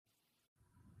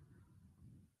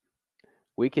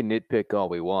we can nitpick all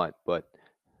we want, but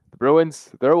the Bruins,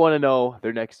 they're 1-0.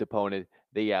 Their next opponent,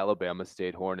 the Alabama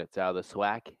State Hornets out of the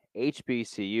SWAC,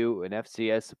 HBCU, an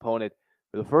FCS opponent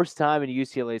for the first time in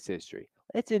UCLA's history.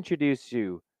 Let's introduce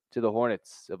you to the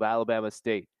Hornets of Alabama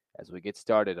State as we get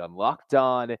started on Locked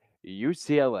On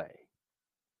UCLA.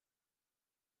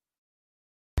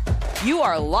 You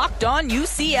are Locked On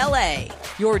UCLA,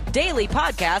 your daily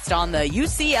podcast on the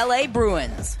UCLA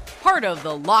Bruins. Part of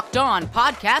the Locked On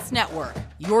Podcast Network,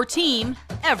 your team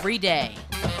every day.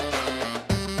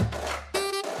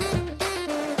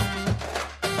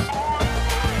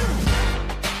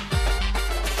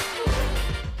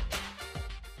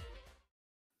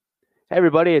 Hey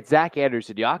everybody, it's Zach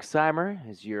Anderson Yoxheimer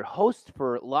as your host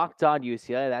for Locked On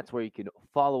UCLA. That's where you can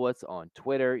follow us on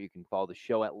Twitter. You can follow the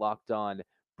show at Locked On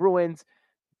Bruins.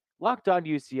 Locked On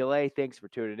UCLA, thanks for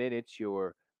tuning in.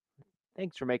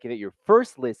 Thanks for making it your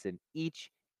first listen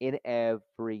each and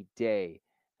every day.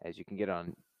 As you can get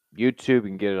on YouTube, you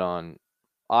can get it on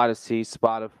Odyssey,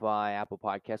 Spotify, Apple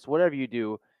Podcasts, whatever you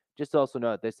do. Just also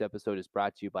know that this episode is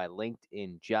brought to you by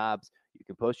LinkedIn Jobs. You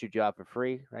can post your job for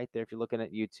free right there if you're looking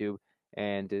at YouTube.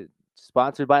 And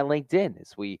sponsored by LinkedIn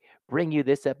as we bring you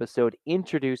this episode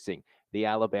introducing the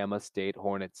Alabama State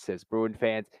Hornets. As Bruin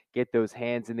fans, get those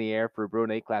hands in the air for a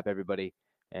Bruin 8 clap, everybody.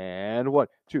 And 1,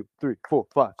 2, 3, 4,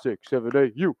 5, 6, 7,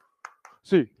 8,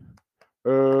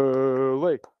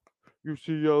 UCLA.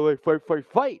 UCLA, fight, fight,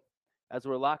 fight. As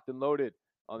we're locked and loaded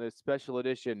on this special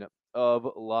edition of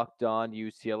Locked On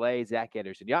UCLA. Zach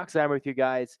Anderson Yoxheimer with you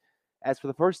guys. As for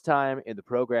the first time in the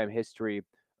program history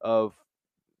of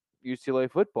UCLA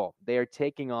football, they are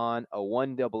taking on a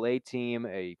 1AA team,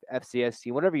 a FCS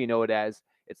team, whatever you know it as.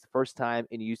 It's the first time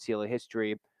in UCLA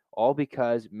history, all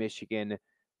because Michigan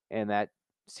and that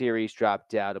series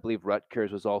dropped out. I believe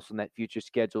Rutgers was also in that future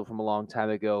schedule from a long time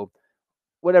ago.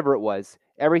 Whatever it was,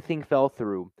 everything fell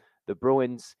through. The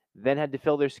Bruins then had to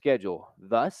fill their schedule.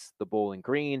 Thus, the Bowling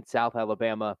Green, South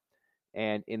Alabama,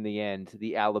 and in the end,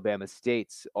 the Alabama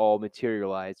States all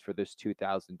materialized for this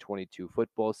 2022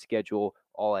 football schedule,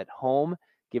 all at home,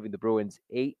 giving the Bruins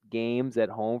 8 games at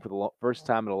home for the first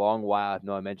time in a long while. I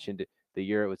know I mentioned the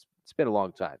year. It's been a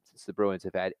long time since the Bruins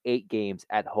have had 8 games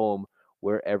at home,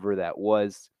 wherever that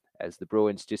was, as the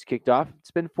Bruins just kicked off.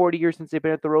 It's been 40 years since they've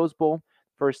been at the Rose Bowl.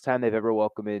 First time they've ever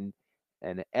welcomed in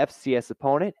an FCS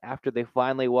opponent after they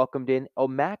finally welcomed in a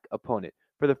MAC opponent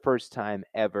for the first time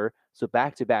ever. So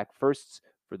back-to-back firsts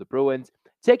for the Bruins,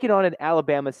 taking on an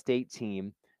Alabama State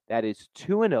team that is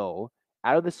 2-0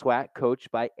 out of the SWAC, coached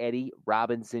by Eddie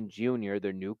Robinson Jr.,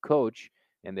 their new coach,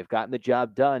 and they've gotten the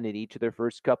job done in each of their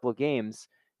first couple of games.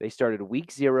 They started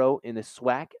week 0 in the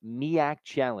SWAC MEAC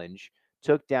Challenge,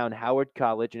 took down Howard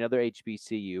College, another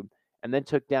HBCU, and then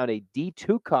took down a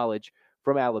D2 college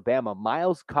from Alabama,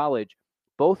 Miles College.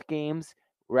 Both games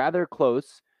rather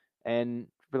close, and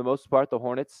for the most part, the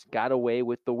Hornets got away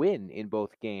with the win in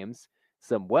both games.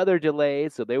 Some weather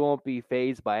delays, so they won't be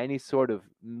fazed by any sort of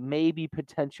maybe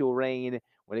potential rain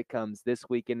when it comes this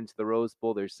weekend into the Rose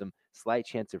Bowl. There's some slight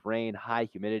chance of rain, high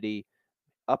humidity,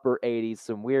 upper 80s,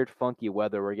 some weird, funky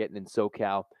weather we're getting in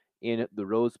SoCal in the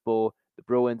Rose Bowl. The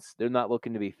Bruins, they're not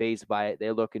looking to be fazed by it.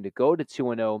 They're looking to go to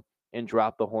 2-0 and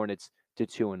drop the Hornets to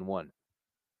 2-1.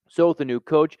 So with the new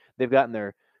coach, they've gotten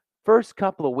their first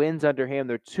couple of wins under him.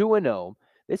 They're 2-0.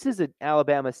 This is an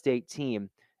Alabama State team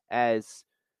as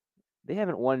they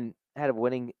haven't had a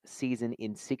winning season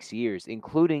in 6 years,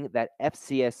 including that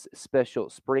FCS special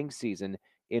spring season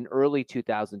in early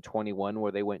 2021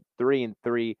 where they went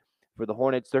 3-3. For the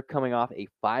Hornets, they're coming off a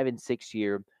 5-6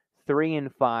 year,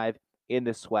 3-5 in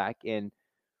the SWAC. And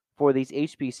for these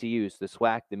HBCUs, the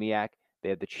SWAC, the MEAC, they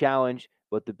have the challenge,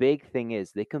 but the big thing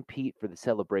is they compete for the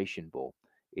Celebration Bowl.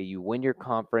 You win your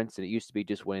conference, and it used to be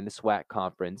just winning the SWAC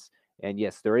conference. And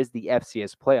yes, there is the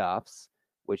FCS playoffs,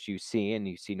 which you see, and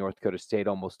you see North Dakota State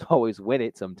almost always win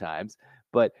it sometimes.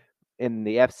 But in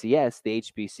the FCS, the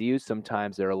HBCUs,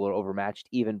 sometimes they're a little overmatched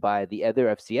even by the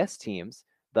other FCS teams.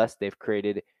 Thus, they've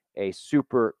created a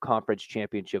super conference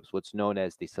championships, what's known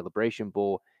as the Celebration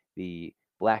Bowl, the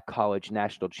Black College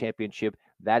National Championship.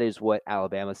 That is what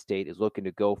Alabama State is looking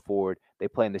to go forward. They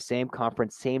play in the same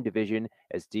conference, same division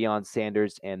as Deion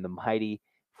Sanders and the mighty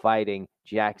fighting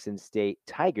Jackson State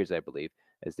Tigers, I believe,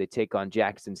 as they take on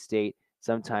Jackson State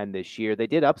sometime this year. They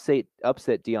did upset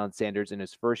Deion Sanders in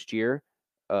his first year,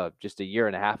 just a year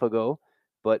and a half ago.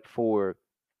 But for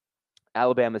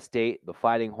Alabama State, the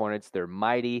Fighting Hornets, they're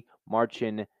mighty,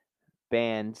 marching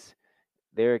bands.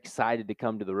 They're excited to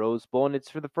come to the Rose Bowl, and it's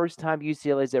for the first time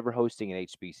UCLA is ever hosting an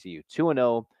HBCU.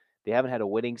 2-0. They haven't had a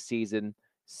winning season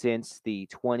since the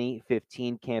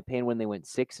 2015 campaign when they went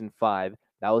 6-5.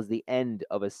 That was the end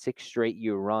of a 6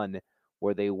 straight-year run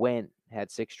where they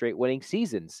had 6 straight winning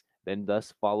seasons, then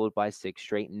thus followed by 6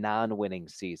 straight non-winning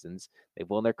seasons. They've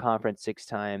won their conference 6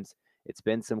 times. It's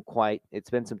been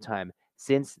some time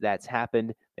since that's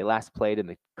happened. They last played in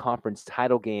the conference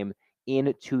title game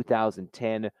in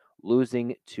 2010,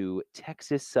 losing to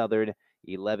Texas Southern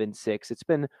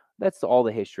 11-6. That's all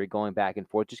the history going back and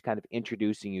forth, just kind of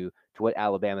introducing you to what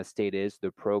Alabama State is, the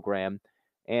program.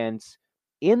 And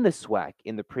in the SWAC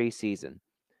in the preseason,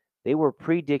 they were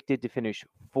predicted to finish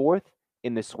fourth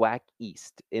in the SWAC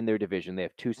East in their division. They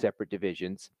have two separate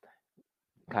divisions,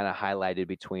 kind of highlighted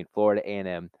between Florida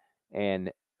A&M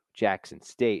and Jackson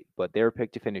State, but they were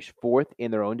picked to finish fourth in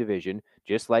their own division,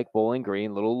 just like Bowling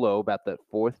Green, a little low, about the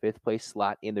fourth, fifth place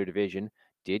slot in their division.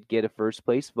 Did get a first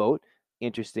place vote,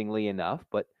 interestingly enough,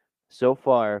 but so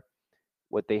far,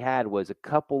 what they had was a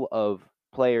couple of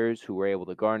players who were able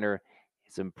to garner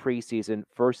some preseason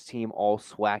first team all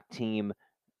SWAC team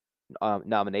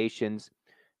nominations.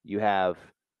 You have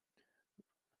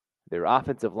their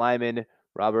offensive lineman,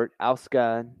 Robert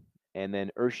Auska, and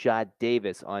then Urshad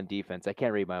Davis on defense. I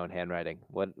can't read my own handwriting.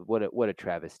 What a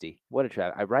travesty. What a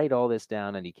travesty. I write all this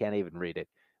down and you can't even read it.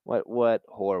 What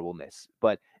horribleness.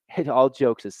 But all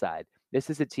jokes aside, this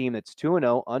is a team that's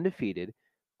 2-0, undefeated,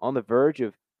 on the verge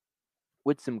of,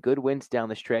 with some good wins down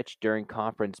the stretch during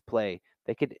conference play,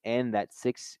 they could end that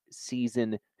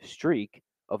 6-season streak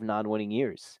of non-winning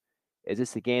years. Is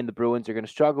this a game the Bruins are going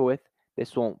to struggle with?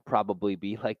 This won't probably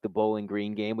be like the Bowling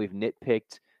Green game. We've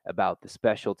nitpicked about the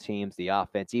special teams, the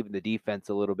offense, even the defense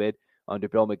a little bit under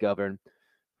Bill McGovern.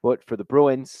 But for the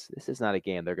Bruins, this is not a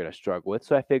game they're going to struggle with.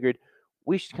 So I figured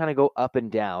we should kind of go up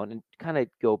and down and kind of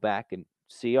go back and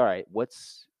see, all right, what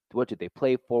did they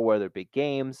play for? What are their big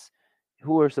games?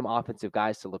 Who are some offensive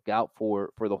guys to look out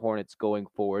for the Hornets going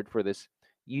forward for this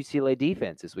UCLA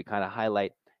defense as we kind of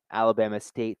highlight Alabama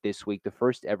State this week, the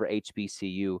first ever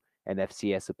HBCU and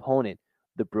FCS opponent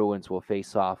the Bruins will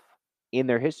face off in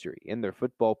their history, in their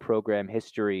football program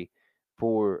history.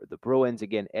 For the Bruins,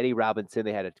 again, Eddie Robinson,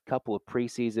 they had a couple of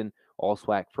preseason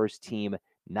All-SWAC first team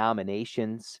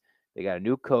nominations. They got a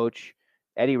new coach,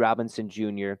 Eddie Robinson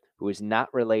Jr., who is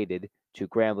not related to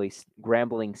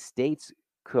Grambling State's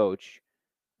coach,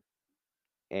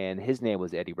 and his name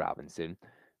was Eddie Robinson.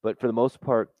 But for the most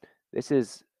part, this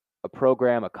is a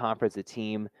program, a conference, a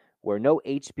team where no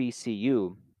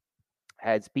HBCU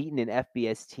has beaten an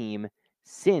FBS team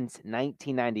since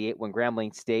 1998 when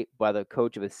Grambling State, by the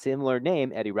coach of a similar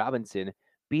name, Eddie Robinson,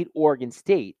 beat Oregon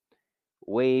State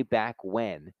way back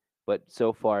when. But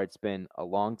so far, it's been a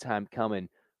long time coming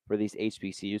for these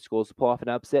HBCU schools to pull off an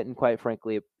upset, and quite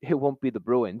frankly, it won't be the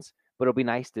Bruins, but it'll be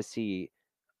nice to see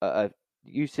a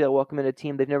UCLA welcoming a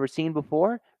team they've never seen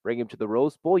before, bring him to the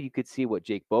Rose Bowl. You could see what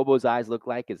Jake Bobo's eyes look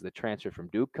like as the transfer from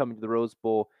Duke coming to the Rose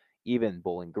Bowl, even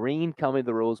Bowling Green coming to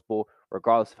the Rose Bowl,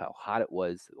 regardless of how hot it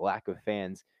was, the lack of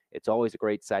fans. It's always a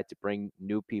great sight to bring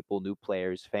new people, new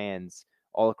players, fans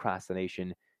all across the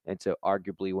nation into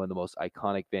arguably one of the most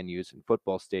iconic venues and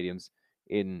football stadiums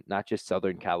in not just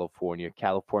Southern California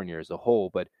as a whole,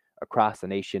 but across the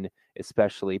nation,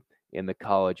 especially in the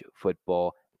college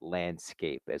football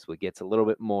landscape, as we get a little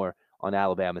bit more on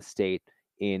Alabama State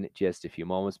in just a few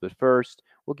moments. But first,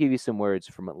 we'll give you some words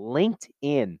from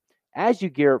LinkedIn. As you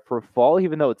gear up for fall,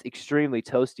 even though it's extremely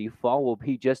toasty, fall will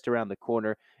be just around the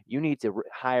corner. You need to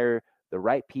hire the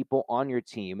right people on your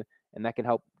team, and that can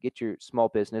help get your small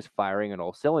business firing on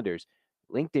all cylinders.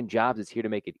 LinkedIn Jobs is here to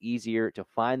make it easier to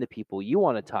find the people you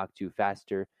want to talk to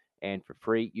faster and for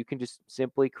free. You can just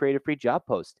simply create a free job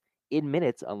post in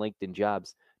minutes on LinkedIn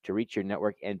Jobs to reach your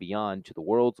network and beyond to the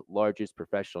world's largest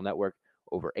professional network,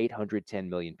 over 810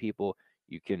 million people.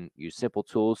 You can use simple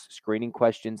tools, screening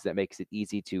questions that makes it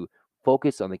easy to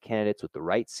focus on the candidates with the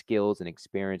right skills and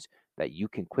experience that you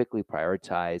can quickly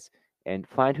prioritize and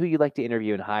find who you'd like to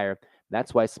interview and hire.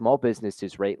 That's why small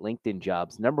businesses rate LinkedIn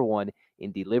Jobs #1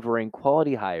 in delivering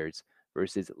quality hires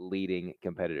versus leading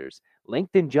competitors.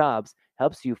 LinkedIn Jobs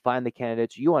helps you find the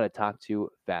candidates you want to talk to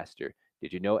faster.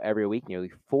 Did you know every week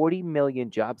nearly 40 million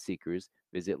job seekers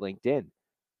visit LinkedIn?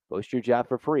 Post your job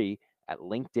for free at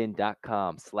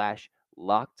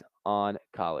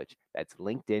linkedin.com/lockedoncollege. That's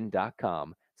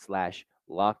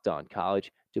linkedin.com/lockedoncollege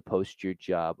to post your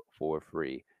job for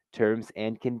free. Terms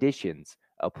and conditions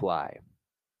apply.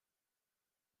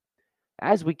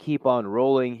 As we keep on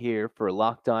rolling here for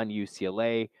Locked On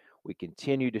UCLA, we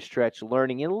continue to stretch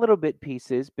learning in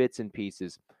bits and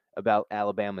pieces about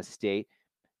Alabama State,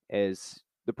 as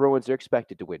the Bruins are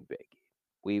expected to win big.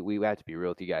 We have to be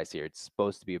real with you guys here. It's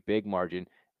supposed to be a big margin,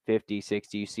 50,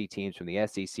 60. You see teams from the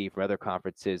SEC, from other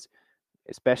conferences,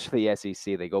 especially the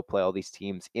SEC. They go play all these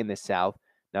teams in the South.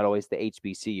 not always the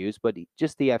HBCUs, but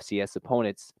just the FCS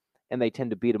opponents, and they tend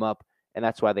to beat them up, and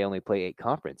that's why they only play 8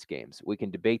 conference games. We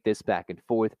can debate this back and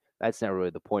forth. That's not really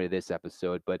the point of this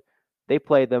episode, but they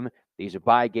play them. These are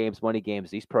buy games, money games.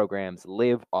 These programs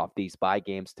live off these buy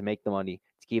games to make the money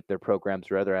to keep their programs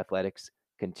or other athletics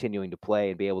continuing to play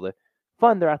and be able to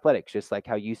fund their athletics, just like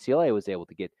how UCLA was able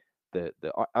to get the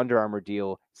Under Armour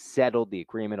deal settled, the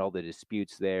agreement, all the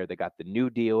disputes there. They got the new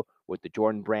deal with the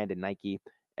Jordan brand and Nike,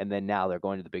 and then now they're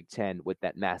going to the Big Ten with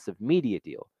that massive media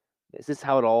deal. This is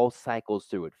how it all cycles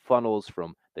through. It funnels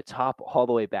from the top all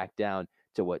the way back down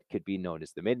to what could be known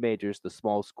as the mid majors, the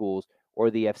small schools, or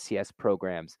the FCS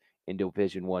programs in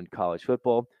Division I college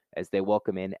football as they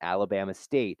welcome in Alabama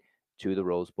State to the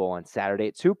Rose Bowl on Saturday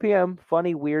at 2 p.m.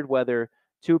 Funny, weird weather,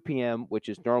 2 p.m., which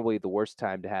is normally the worst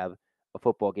time to have a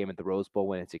football game at the Rose Bowl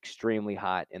when it's extremely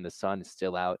hot and the sun is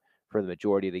still out for the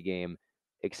majority of the game.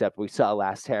 Except we saw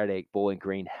last Saturday at Bowling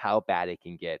Green how bad it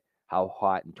can get, how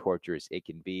hot and torturous it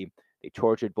can be. They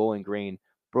tortured Bowling Green.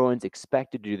 Bruins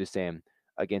expected to do the same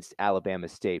against Alabama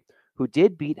State, who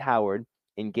did beat Howard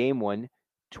in game one,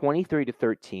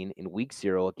 23-13 in week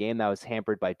 0, a game that was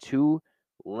hampered by 2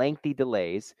 lengthy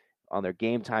delays on their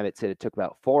game time. It said it took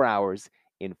about 4 hours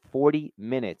in 40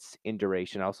 minutes in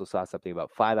duration. I also saw something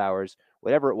about 5 hours,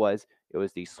 whatever it was. It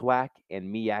was the SWAC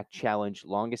and MEAC Challenge,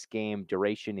 longest game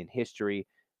duration in history.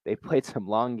 They played some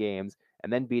long games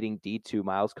and then beating D2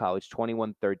 Miles College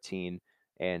 21-13.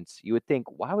 And you would think,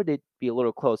 why would it be a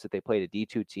little close if they played a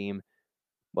D2 team?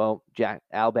 Well,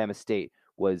 Alabama State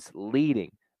was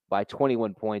leading by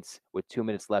 21 points with 2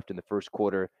 minutes left in the first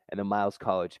quarter, and the Miles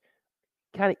College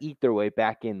kind of eat their way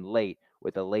back in late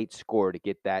with a late score to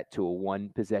get that to a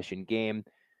 1-possession game.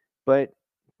 But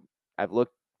I've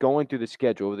looked going through the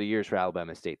schedule over the years for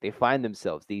Alabama State. They find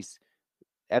themselves, these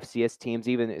FCS teams,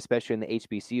 even especially in the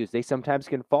HBCUs, they sometimes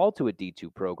can fall to a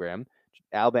D2 program.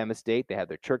 Alabama State, they have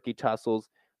their Turkey Tussles,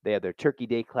 they have their Turkey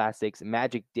Day Classics,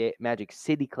 Magic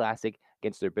City Classic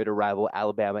against their bitter rival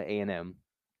Alabama A&M.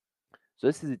 So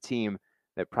this is a team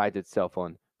that prides itself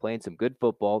on playing some good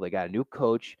football. They got a new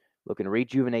coach looking to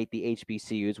rejuvenate the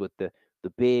HBCUs with the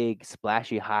big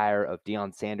splashy hire of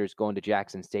Deion Sanders going to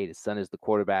Jackson State. His son is the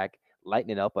quarterback,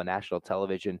 lighting it up on national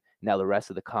television. Now the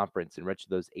rest of the conference and rest of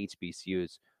those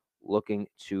HBCUs looking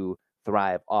to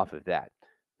thrive off of that.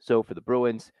 So for the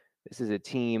Bruins, this is a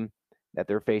team that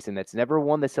they're facing that's never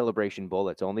won the Celebration Bowl.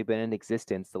 That's only been in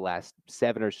existence the last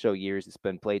 7 or so years. It's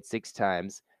been played 6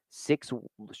 times, 6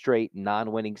 straight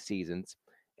non-winning seasons.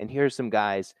 And here's some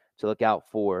guys to look out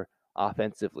for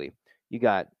offensively. You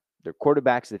got their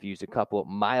quarterbacks. They've used a couple: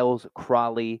 Miles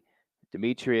Crawley,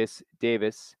 Demetrius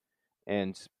Davis,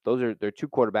 and those are their 2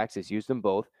 quarterbacks. He's used them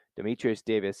both. Demetrius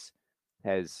Davis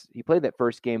he played that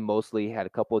first game mostly, had a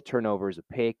couple of turnovers, a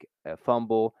pick, a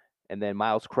fumble, and then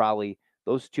Miles Crawley.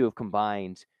 Those 2 have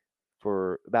combined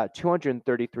for about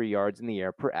 233 yards in the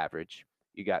air per average.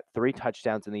 You got 3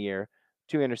 touchdowns in the air,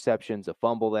 2 interceptions, a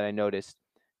fumble that I noticed,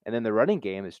 and then the running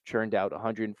game has churned out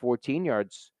 114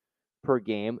 yards per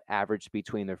game, averaged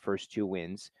between their first 2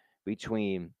 wins.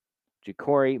 Between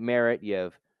Ja'Cory Merritt, you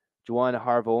have Juwan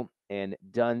Harville and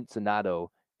Dun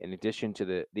Sonato, in addition to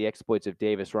the exploits of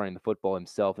Davis running the football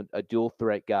himself, a dual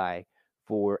threat guy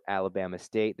for Alabama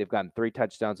State. They've gotten 3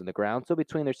 touchdowns on the ground. So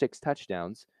between their 6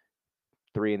 touchdowns,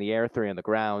 3 in the air, 3 on the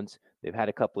ground, they've had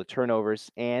a couple of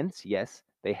turnovers. And yes,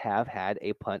 they have had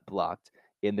a punt blocked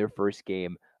in their first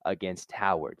game against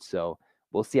Howard. So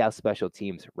we'll see how special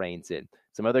teams reigns in.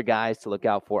 Some other guys to look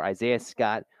out for: Isaiah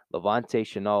Scott, Levante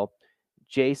Chanel,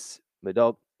 Jace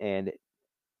Madog, and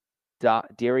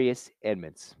Darius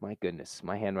Edmonds. My goodness,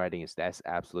 my handwriting that's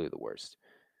absolutely the worst.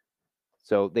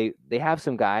 So they have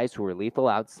some guys who are lethal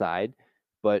outside,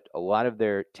 but a lot of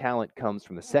their talent comes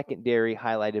from the secondary,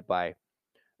 highlighted by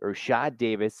Rashad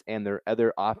Davis, and their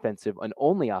other offensive and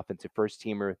only offensive first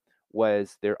teamer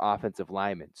was their offensive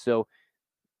lineman. So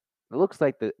it looks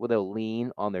like they'll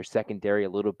lean on their secondary a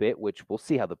little bit, which we'll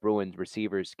see how the Bruins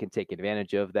receivers can take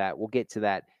advantage of that. We'll get to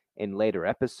that in later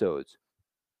episodes.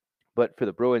 But for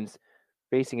the Bruins,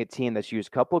 facing a team that's used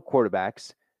a couple of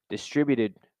quarterbacks,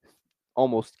 distributed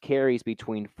almost carries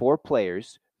between 4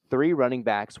 players, 3 running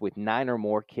backs with 9 or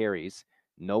more carries,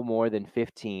 no more than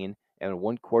 15, and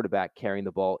 1 quarterback carrying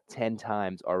the ball 10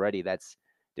 times already. That's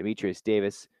Demetrius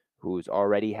Davis, who's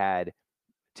already had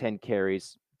 10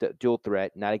 carries, dual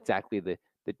threat, not exactly the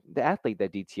athlete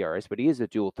that DTR is, but he is a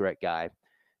dual threat guy.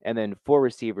 And then 4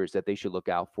 receivers that they should look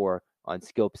out for on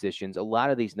skill positions. A lot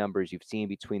of these numbers you've seen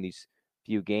between these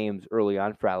few games early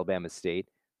on for Alabama State,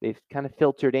 they've kind of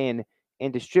filtered in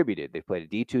and distributed. They played a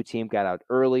D2 team, got out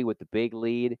early with the big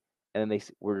lead, and then they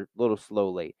were a little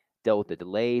slow late. Dealt with the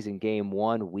delays in game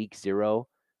 1, week 0.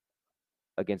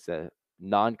 against a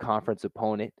non-conference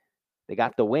opponent. They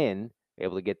got the win,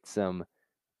 able to get some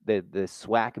the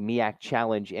SWAC MEAC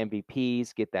Challenge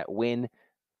MVPs, get that win,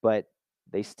 but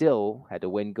they still had to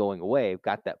win going away.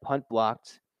 Got that punt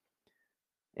blocked,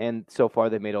 and so far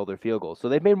they've made all their field goals. So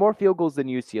they've made more field goals than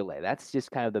UCLA. That's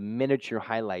just kind of the miniature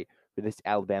highlight for this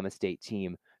Alabama State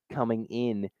team coming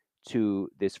in to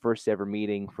this first ever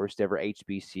meeting, first ever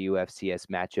HBCU FCS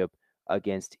matchup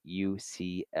against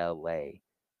UCLA.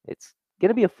 It's going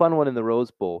to be a fun one in the Rose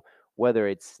Bowl, whether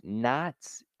it's not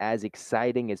as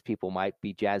exciting as people might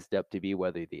be jazzed up to be,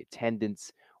 whether the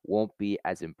attendance won't be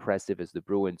as impressive as the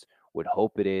Bruins would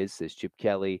hope it is, as Chip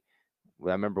Kelly,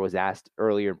 I remember, was asked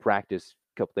earlier in practice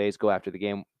a couple days ago after the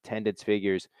game, attendance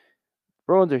figures.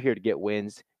 Bruins are here to get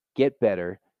wins, get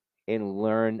better, and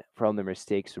learn from their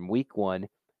mistakes from week one,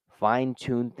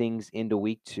 fine-tune things into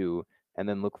week two, and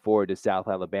then look forward to South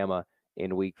Alabama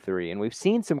in week three. And we've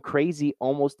seen some crazy,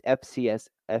 almost FBS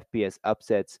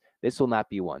upsets. This will not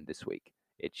be one this week.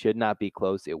 It should not be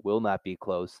close. It will not be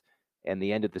close. And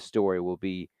the end of the story will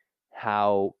be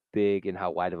how big and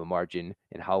how wide of a margin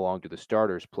and how long do the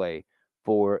starters play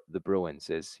for the Bruins.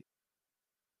 As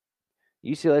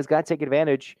UCLA's got to take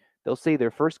advantage. They'll see their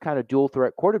first kind of dual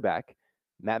threat quarterback.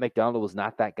 Matt McDonald was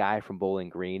not that guy from Bowling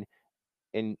Green.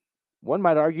 And one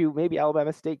might argue maybe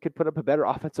Alabama State could put up a better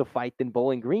offensive fight than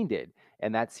Bowling Green did.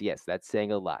 And that's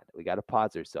saying a lot. We got to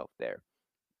pause ourselves there.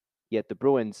 Yet the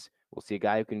Bruins will see a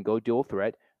guy who can go dual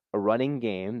threat, a running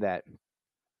game that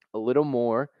a little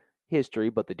more history,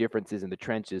 but the difference is in the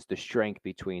trenches, the strength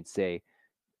between, say,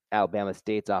 Alabama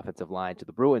State's offensive line to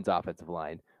the Bruins' offensive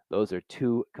line. Those are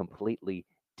two completely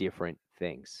different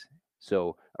things.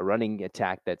 So a running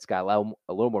attack that's got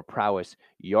a little more prowess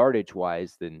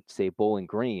yardage-wise than, say, Bowling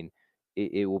Green,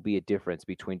 it will be a difference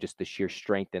between just the sheer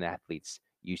strength and athletes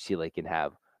UCLA can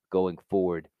have going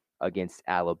forward against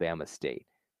Alabama State.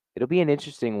 It'll be an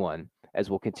interesting one as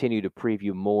we'll continue to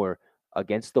preview more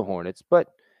against the Hornets. But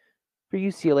for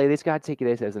UCLA, they've got to take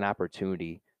this as an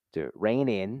opportunity to rein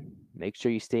in, make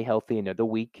sure you stay healthy another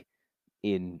week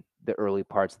in the early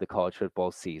parts of the college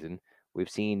football season. We've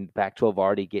seen Pac-12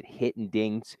 already get hit and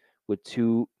dinged with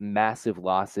two massive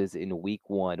losses in week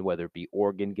one, whether it be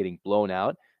Oregon getting blown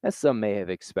out, as some may have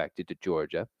expected, to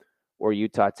Georgia, or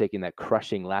Utah taking that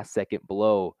crushing last-second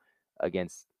blow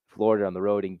against Florida on the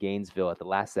road in Gainesville at the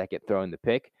last second, throwing the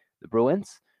pick. The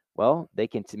Bruins, well, they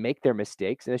can make their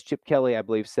mistakes. And as Chip Kelly, I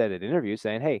believe, said in an interview,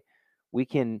 saying, hey, we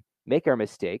can make our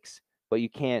mistakes, but you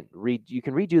can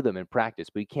redo them in practice,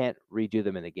 but you can't redo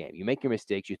them in the game. You make your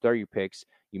mistakes, you throw your picks,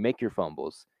 you make your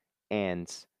fumbles.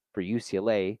 And for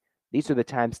UCLA, these are the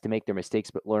times to make their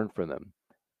mistakes, but learn from them.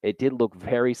 It did look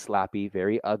very sloppy,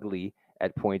 very ugly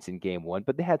at points in game one,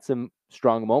 but they had some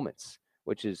strong moments,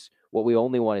 which is what we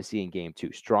only want to see in game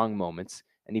two, strong moments,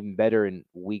 and even better in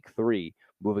week three,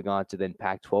 moving on to then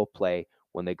Pac-12 play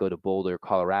when they go to Boulder,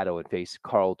 Colorado, and face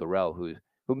Carl Durrell, who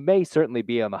may certainly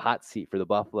be on the hot seat for the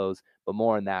Buffaloes, but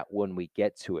more on that when we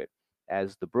get to it.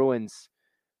 As the Bruins,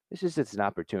 this is just an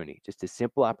opportunity, just a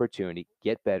simple opportunity,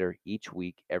 get better each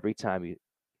week, every time you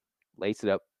lace it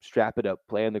up, strap it up,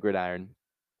 play on the gridiron,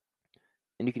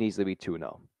 and you can easily be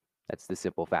 2-0. That's the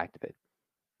simple fact of it.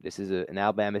 This is an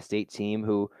Alabama State team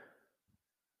who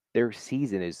their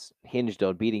season is hinged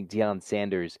on beating Deion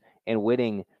Sanders and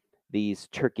winning these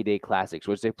Turkey Day Classics,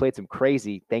 which they played some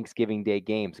crazy Thanksgiving Day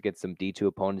games against some D2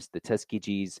 opponents, the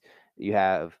Tuskegees. You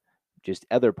have just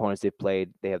other opponents they've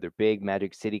played. They have their big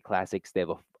Magic City Classics. They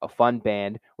have a fun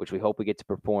band, which we hope we get to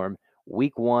perform.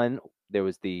 Week one, there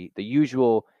was the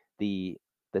usual, the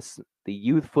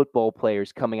youth football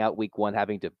players coming out week one,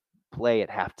 having to play at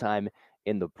halftime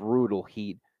in the brutal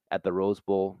heat at the Rose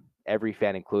Bowl. Every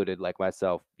fan included, like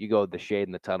myself, you go the shade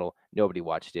in the tunnel, nobody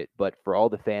watched it. But for all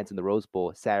the fans in the Rose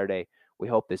Bowl Saturday, we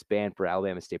hope this band for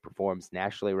Alabama State performs,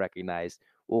 nationally recognized.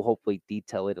 We'll hopefully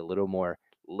detail it a little more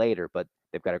later, but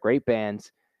they've got a great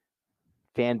band,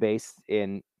 fan base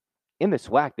in the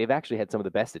SWAC. They've actually had some of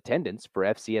the best attendance for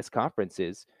FCS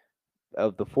conferences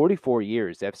of the 44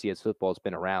 years FCS football has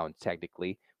been around,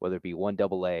 technically, whether it be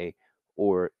 1AA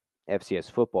or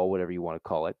FCS football, whatever you want to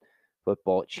call it.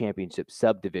 Football Championship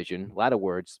Subdivision, a lot of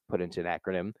words put into an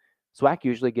acronym. SWAC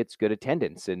usually gets good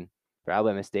attendance, and for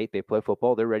Alabama State, they play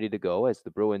football, they're ready to go, as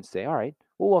the Bruins say, all right,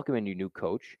 we'll welcome in your new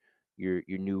coach, your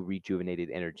new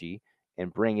rejuvenated energy,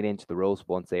 and bring it into the Rose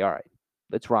Bowl and say, all right,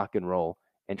 let's rock and roll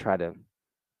and try to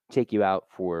take you out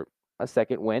for a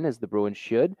second win, as the Bruins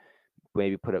should,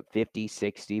 maybe put up 50,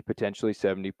 60, potentially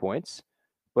 70 points.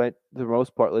 But for the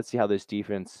most part, let's see how this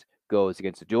defense goes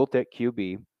against a dual threat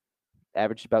QB,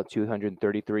 averaged about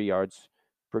 233 yards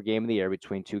per game in the air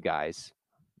between two guys.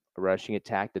 A rushing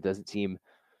attack that doesn't seem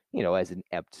as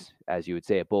inept as you would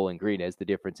say at Bowling Green is. The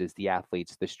difference is the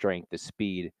athletes, the strength, the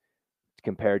speed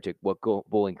compared to what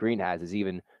Bowling Green has is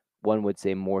even, one would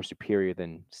say, more superior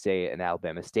than, say, an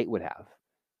Alabama State would have.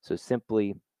 So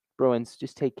simply, Bruins,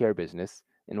 just take care of business,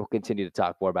 and we'll continue to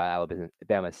talk more about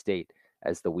Alabama State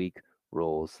as the week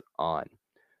rolls on.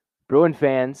 Bruin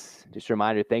fans, just a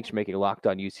reminder, thanks for making Locked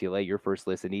On UCLA your first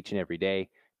listen each and every day.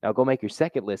 Now go make your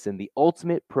second listen, the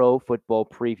Ultimate Pro Football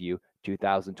Preview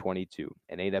 2022,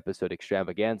 an 8-episode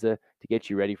extravaganza to get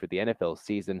you ready for the NFL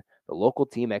season, the local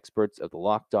team experts of the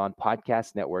Locked On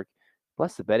Podcast Network,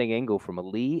 plus the betting angle from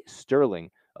Lee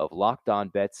Sterling of Locked On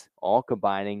Bets, all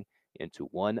combining into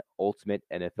one ultimate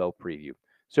NFL preview.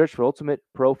 Search for Ultimate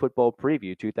Pro Football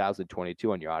Preview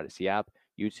 2022 on your Odyssey app,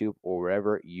 YouTube, or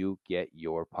wherever you get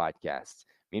your podcasts.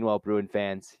 Meanwhile, Bruin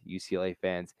fans, UCLA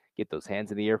fans, get those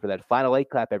hands in the air for that final 8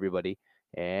 clap, everybody.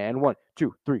 And 1,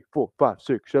 2, 3, 4, 5,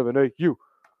 6, 7, 8,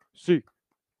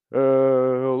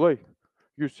 UCLA.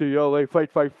 UCLA,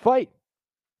 fight, fight, fight.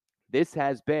 This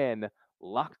has been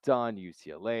Locked On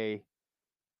UCLA.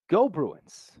 Go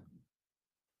Bruins.